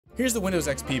Here's the Windows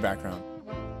XP background.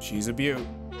 She's a beaut.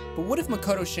 But what if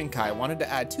Makoto Shinkai wanted to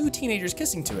add two teenagers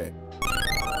kissing to it?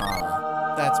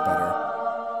 Ah, that's better.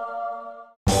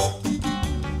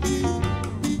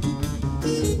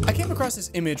 I came across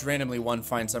this image randomly one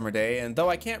fine summer day, and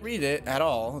though I can't read it at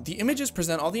all, the images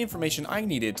present all the information I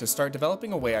needed to start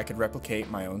developing a way I could replicate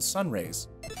my own sun rays.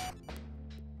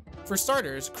 For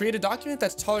starters, create a document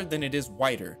that's taller than it is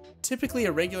wider. Typically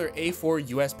a regular A4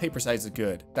 US paper size is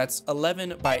good. That's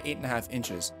 11 by 8.5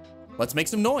 inches. Let's make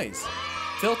some noise.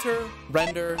 Filter,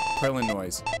 render, Perlin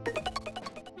noise.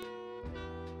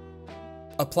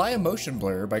 Apply a motion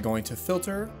blur by going to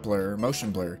Filter, Blur,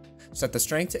 Motion Blur. Set the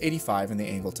strength to 85 and the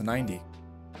angle to 90.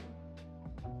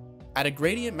 Add a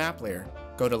gradient map layer.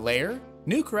 Go to Layer,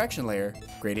 New Correction Layer,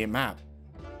 Gradient Map.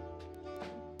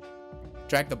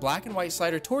 Drag the black and white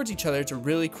slider towards each other to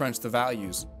really crunch the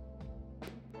values.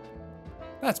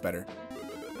 That's better.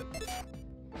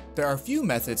 There are a few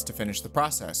methods to finish the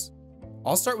process.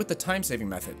 I'll start with the time-saving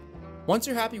method. Once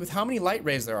you're happy with how many light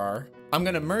rays there are, I'm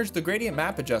going to merge the gradient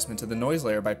map adjustment to the noise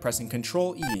layer by pressing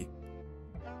Ctrl-E,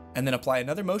 and then apply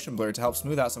another motion blur to help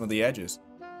smooth out some of the edges.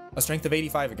 A strength of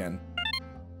 85 again.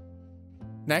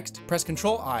 Next, press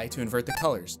Ctrl-I to invert the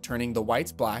colors, turning the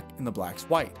whites black and the blacks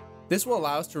white. This will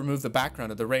allow us to remove the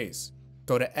background of the rays.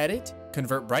 Go to Edit,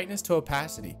 Convert Brightness to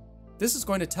Opacity. This is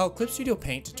going to tell Clip Studio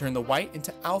Paint to turn the white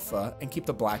into alpha and keep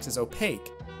the blacks as opaque.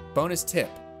 Bonus tip,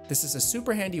 this is a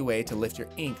super handy way to lift your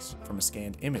inks from a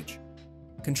scanned image.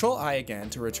 Ctrl-I again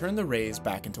to return the rays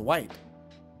back into white.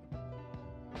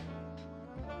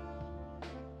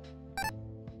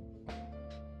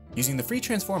 Using the Free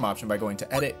Transform option by going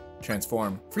to Edit,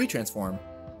 Transform, Free Transform,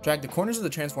 drag the corners of the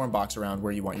transform box around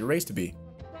where you want your rays to be.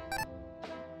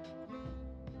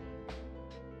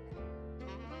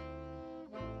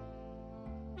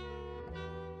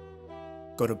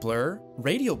 Go to Blur,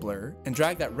 Radial Blur, and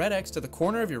drag that red X to the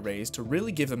corner of your rays to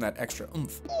really give them that extra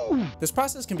oomph. This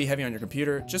process can be heavy on your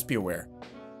computer, just be aware.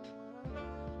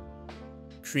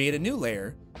 Create a new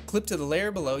layer, clip to the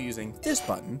layer below using this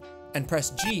button, and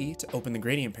press G to open the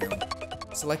gradient panel.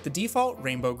 Select the default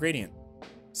rainbow gradient.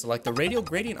 Select the radial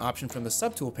gradient option from the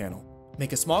subtool panel.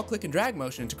 Make a small click and drag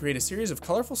motion to create a series of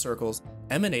colorful circles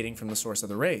emanating from the source of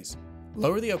the rays.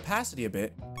 Lower the opacity a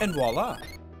bit, and voila!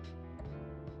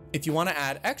 If you want to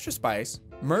add extra spice,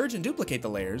 merge and duplicate the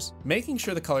layers, making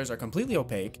sure the colors are completely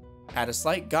opaque, add a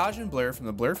slight Gaussian blur from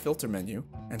the Blur Filter menu,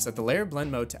 and set the layer blend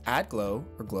mode to Add Glow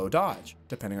or Glow Dodge,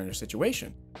 depending on your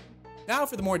situation. Now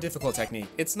for the more difficult technique.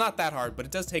 It's not that hard, but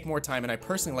it does take more time, and I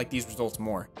personally like these results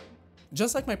more.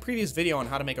 Just like my previous video on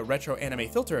how to make a retro anime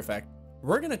filter effect,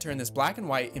 we're going to turn this black and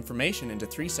white information into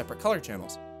 3 separate color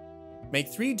channels. Make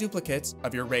 3 duplicates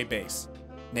of your ray base.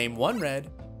 Name one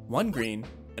red, one green,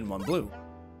 and one blue.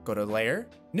 Go to Layer,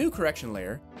 New Correction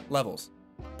Layer, Levels.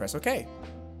 Press OK.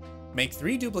 Make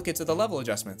 3 duplicates of the level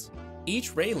adjustments.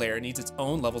 Each ray layer needs its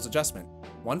own levels adjustment.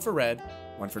 One for red,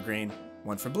 one for green,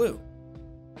 one for blue.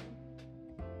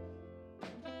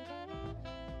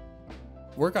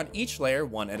 Work on each layer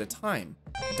one at a time.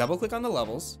 Double click on the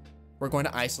levels. We're going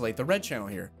to isolate the red channel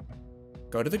here.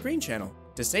 Go to the green channel.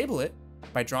 Disable it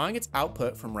by drawing its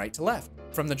output from right to left.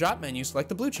 From the drop menu, select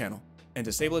the blue channel and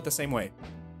disable it the same way.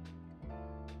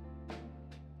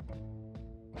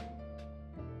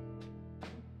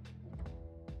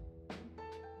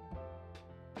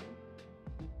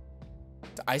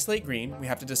 To isolate green, we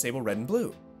have to disable red and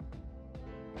blue.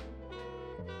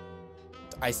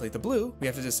 To isolate the blue, we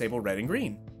have to disable red and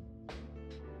green.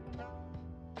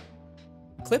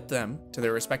 Clip them to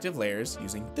their respective layers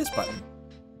using this button.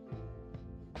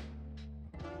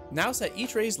 Now set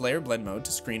each ray's layer blend mode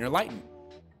to screen or lighten.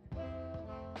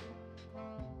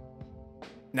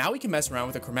 Now we can mess around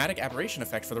with a chromatic aberration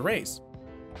effect for the rays.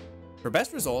 For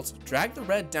best results, drag the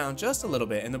red down just a little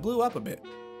bit and the blue up a bit.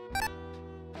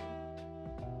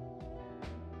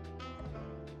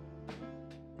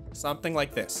 Something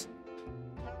like this.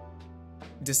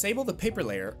 Disable the paper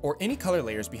layer or any color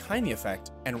layers behind the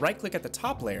effect and right-click at the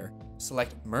top layer,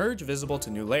 select Merge Visible to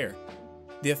New Layer.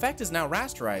 The effect is now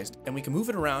rasterized and we can move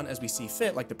it around as we see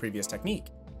fit like the previous technique.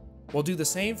 We'll do the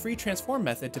same Free Transform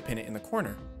method to pin it in the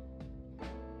corner.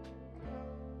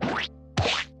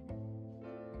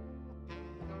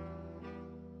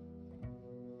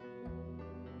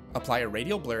 Apply a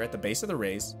radial blur at the base of the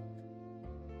rays.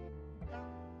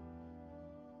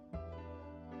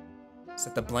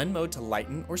 Set the blend mode to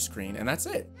lighten or screen, and that's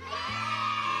it.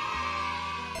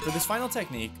 For this final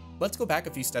technique, let's go back a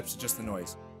few steps to just the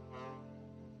noise.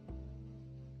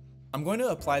 I'm going to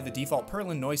apply the default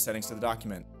Perlin noise settings to the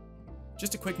document.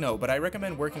 Just a quick note, but I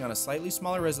recommend working on a slightly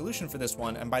smaller resolution for this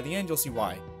one, and by the end you'll see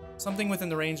why. something within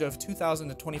the range of 2000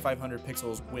 to 2500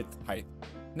 pixels width height.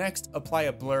 Next, apply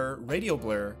a blur, radial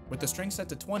blur, with the strength set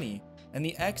to 20 and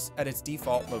the X at its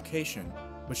default location,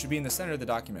 which should be in the center of the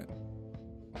document.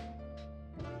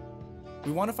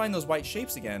 We want to find those white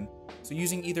shapes again, so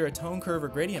using either a tone curve or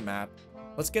gradient map,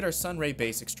 let's get our sun ray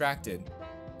base extracted.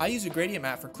 I use a gradient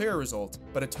map for clearer results,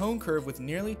 but a tone curve with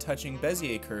nearly touching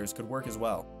Bezier curves could work as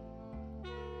well.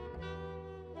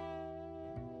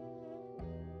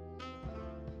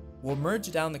 We'll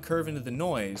merge down the curve into the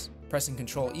noise, pressing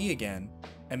Ctrl E again,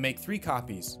 and make 3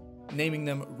 copies, naming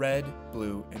them red,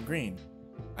 blue, and green.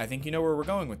 I think you know where we're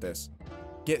going with this.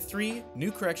 Get 3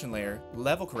 new correction layer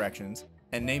level corrections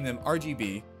and name them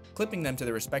RGB, clipping them to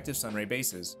their respective sunray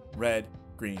bases, red,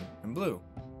 green, and blue.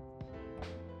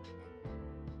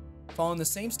 Following the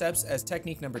same steps as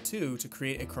technique number 2 to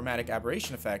create a chromatic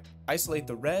aberration effect, isolate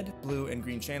the red, blue, and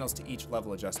green channels to each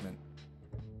level adjustment.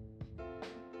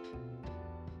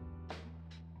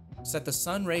 Set the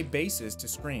sun ray bases to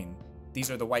screen. These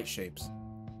are the white shapes.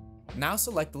 Now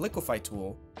select the liquify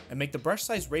tool and make the brush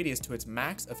size radius to its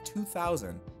max of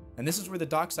 2000, and this is where the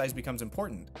dock size becomes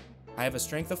important. I have a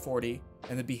strength of 40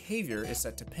 and the behavior is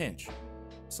set to pinch.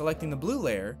 Selecting the blue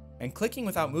layer and clicking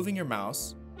without moving your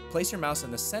mouse, place your mouse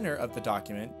in the center of the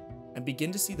document and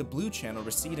begin to see the blue channel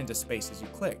recede into space as you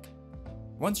click.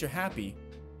 Once you're happy,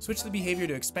 switch the behavior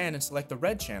to expand and select the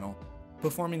red channel,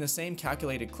 performing the same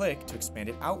calculated click to expand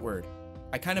it outward.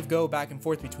 I kind of go back and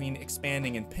forth between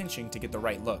expanding and pinching to get the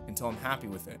right look until I'm happy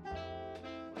with it.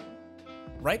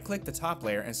 Right-click the top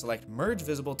layer and select Merge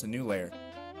Visible to New Layer.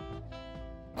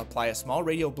 Apply a small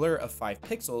radial blur of 5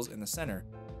 pixels in the center.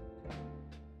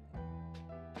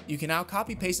 You can now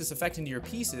copy-paste this effect into your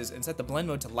pieces and set the blend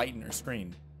mode to lighten or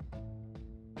screen.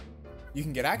 You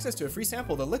can get access to a free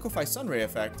sample of the Liquify Sunray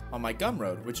effect on my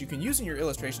Gumroad, which you can use in your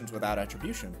illustrations without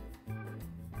attribution.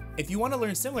 If you want to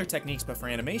learn similar techniques but for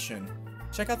animation,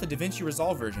 check out the DaVinci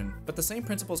Resolve version, but the same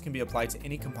principles can be applied to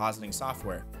any compositing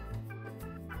software.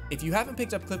 If you haven't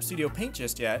picked up Clip Studio Paint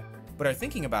just yet, but are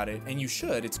thinking about it, and you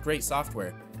should, it's great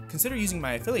software, consider using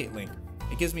my affiliate link.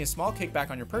 It gives me a small kickback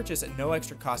on your purchase at no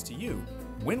extra cost to you.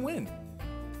 Win-win!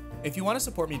 If you want to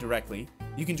support me directly,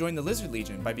 you can join the Lizard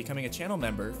Legion by becoming a channel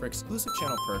member for exclusive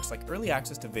channel perks like early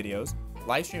access to videos,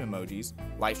 livestream emojis,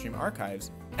 livestream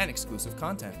archives, and exclusive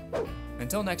content.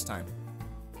 Until next time.